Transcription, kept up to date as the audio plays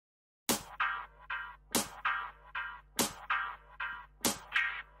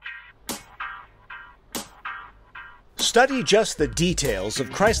Study just the details of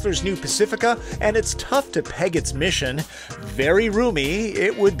Chrysler's new Pacifica, and it's tough to peg its mission. Very roomy,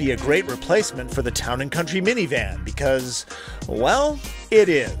 it would be a great replacement for the Town & Country minivan because, well, it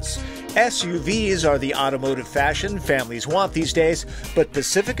is. SUVs are the automotive fashion families want these days, but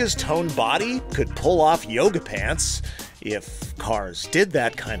Pacifica's toned body could pull off yoga pants if cars did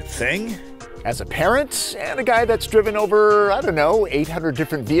that kind of thing. As a parent and a guy that's driven over, 800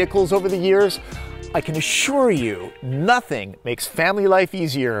 different vehicles over the years, I can assure you nothing makes family life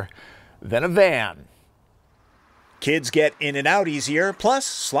easier than a van. Kids get in and out easier, plus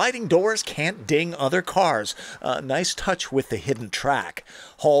sliding doors can't ding other cars. A nice touch with the hidden track.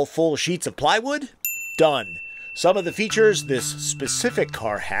 Haul full sheets of plywood? Done. Some of the features this specific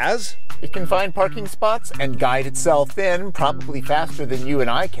car has: it can find parking spots and guide itself in, probably faster than you and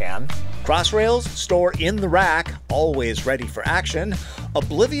I can. Crossrails store in the rack, always ready for action.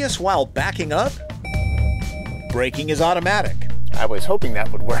 Oblivious while backing up? Braking is automatic. I was hoping that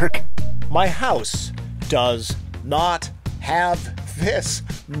would work. My house does not have this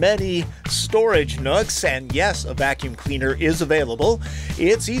many storage nooks, and yes, a vacuum cleaner is available.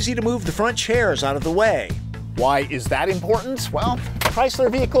 It's easy to move the front chairs out of the way. Why is that important? Well,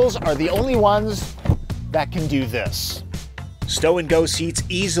 Chrysler vehicles are the only ones that can do this. Stow-and-go seats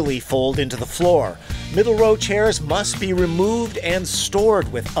easily fold into the floor. Middle row chairs must be removed and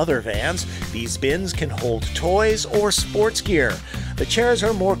stored with other vans. These bins can hold toys or sports gear. The chairs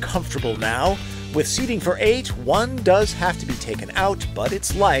are more comfortable now. With seating for 8, one does have to be taken out, but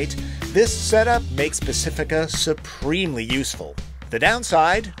it's light. This setup makes Pacifica supremely useful. The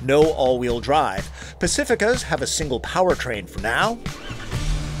downside, no all-wheel drive. Pacificas have a single powertrain for now.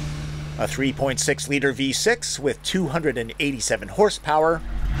 A 3.6-liter V6 with 287 horsepower,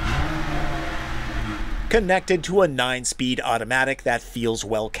 connected to a 9-speed automatic that feels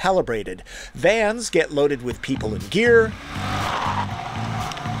well calibrated. Vans get loaded with people and gear.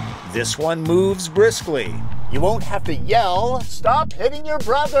 This one moves briskly. You won't have to yell, "Stop hitting your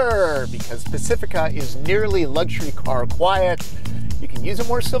brother," because Pacifica is nearly luxury car quiet. You can use a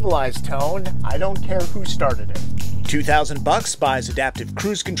more civilized tone. I don't care who started it. $2,000 buys adaptive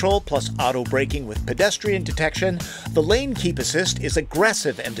cruise control plus auto braking with pedestrian detection. The lane keep assist is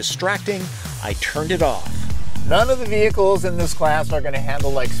aggressive and distracting. I turned it off. None of the vehicles in this class are going to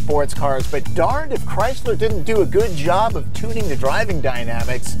handle like sports cars, but darned if Chrysler didn't do a good job of tuning the driving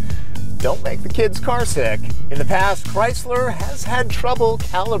dynamics. Don't make the kids car sick. In the past, Chrysler has had trouble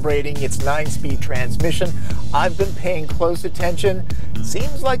calibrating its 9-speed transmission. I've been paying close attention.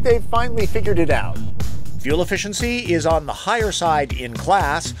 Seems like they've finally figured it out. Fuel efficiency is on the higher side in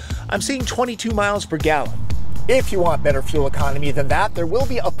class. I'm seeing 22 miles per gallon. If you want better fuel economy than that, there will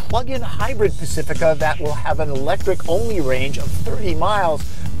be a plug-in hybrid Pacifica that will have an electric-only range of 30 miles,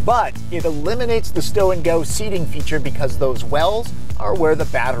 but it eliminates the stow-and-go seating feature because those wells are where the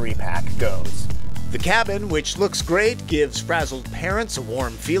battery pack goes. The cabin, which looks great, gives frazzled parents a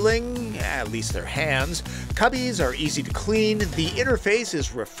warm feeling, at least their hands. Cubbies are easy to clean. The interface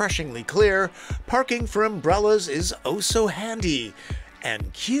is refreshingly clear. Parking for umbrellas is oh so handy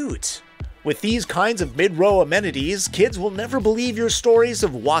and cute. With these kinds of mid-row amenities, kids will never believe your stories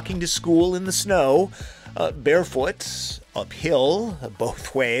of walking to school in the snow, barefoot, uphill,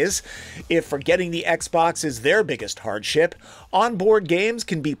 both ways. If forgetting the Xbox is their biggest hardship, onboard games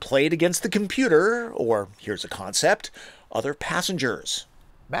can be played against the computer, or, here's a concept, other passengers.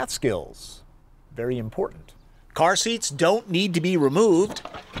 Math skills, very important. Car seats don't need to be removed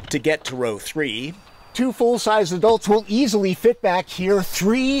to get to row 3. 2 full-size adults will easily fit back here,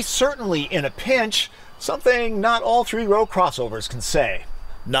 3 certainly in a pinch, something not all 3-row crossovers can say.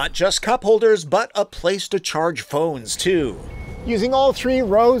 Not just cup holders, but a place to charge phones too. Using all 3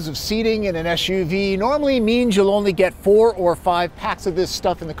 rows of seating in an SUV normally means you'll only get 4 or 5 packs of this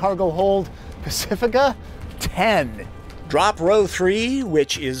stuff in the cargo hold. Pacifica, 10. Drop row 3,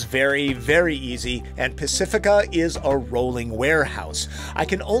 which is very, very easy, and Pacifica is a rolling warehouse. I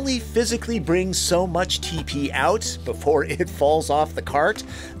can only physically bring so much TP out before it falls off the cart.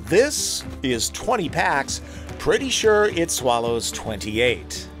 This is 20 packs. Pretty sure it swallows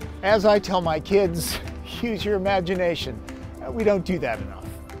 28. As I tell my kids, use your imagination. We don't do that enough.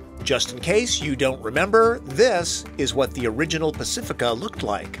 Just in case you don't remember, this is what the original Pacifica looked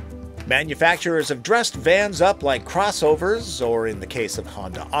like. Manufacturers have dressed vans up like crossovers, or in the case of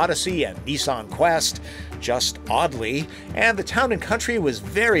Honda Odyssey and Nissan Quest, just oddly, and the Town & Country was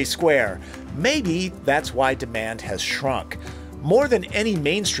very square. Maybe that's why demand has shrunk. More than any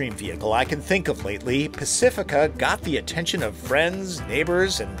mainstream vehicle I can think of lately, Pacifica got the attention of friends,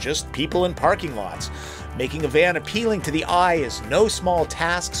 neighbors, and just people in parking lots. Making a van appealing to the eye is no small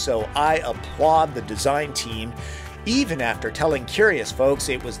task, so I applaud the design team. Even after telling curious folks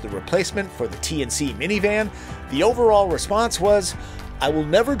it was the replacement for the T&C minivan, the overall response was, "I will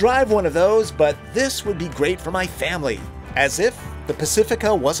never drive one of those, but this would be great for my family." As if the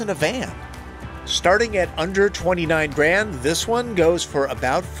Pacifica wasn't a van. Starting at under 29 grand, this one goes for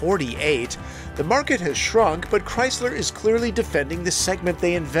about 48. The market has shrunk, but Chrysler is clearly defending the segment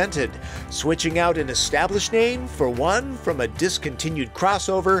they invented, switching out an established name for one from a discontinued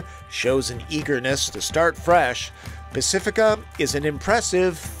crossover shows an eagerness to start fresh. Pacifica is an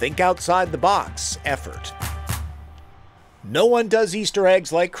impressive think-outside-the-box effort. No one does Easter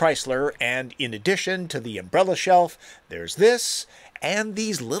eggs like Chrysler, and in addition to the umbrella shelf, there's this and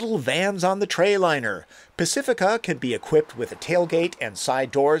these little vans on the Trailiner. Pacifica can be equipped with a tailgate and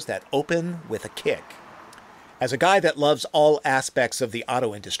side doors that open with a kick. As a guy that loves all aspects of the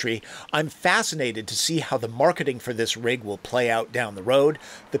auto industry, I'm fascinated to see how the marketing for this rig will play out down the road.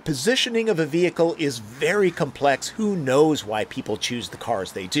 The positioning of a vehicle is very complex. Who knows why people choose the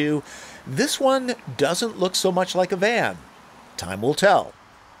cars they do? This one doesn't look so much like a van. Time will tell.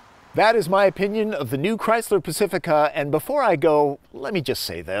 That is my opinion of the new Chrysler Pacifica, and before I go, let me just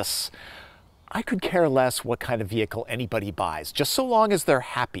say this. I could care less what kind of vehicle anybody buys, just so long as they're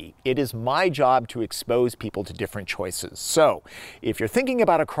happy. It is my job to expose people to different choices. So, if you're thinking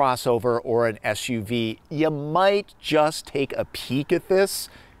about a crossover or an SUV, you might just take a peek at this.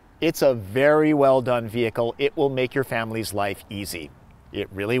 It's a very well done vehicle. It will make your family's life easy. It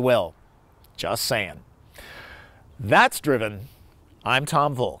really will. Just saying. That's Driven. I'm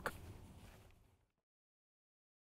Tom Voelk.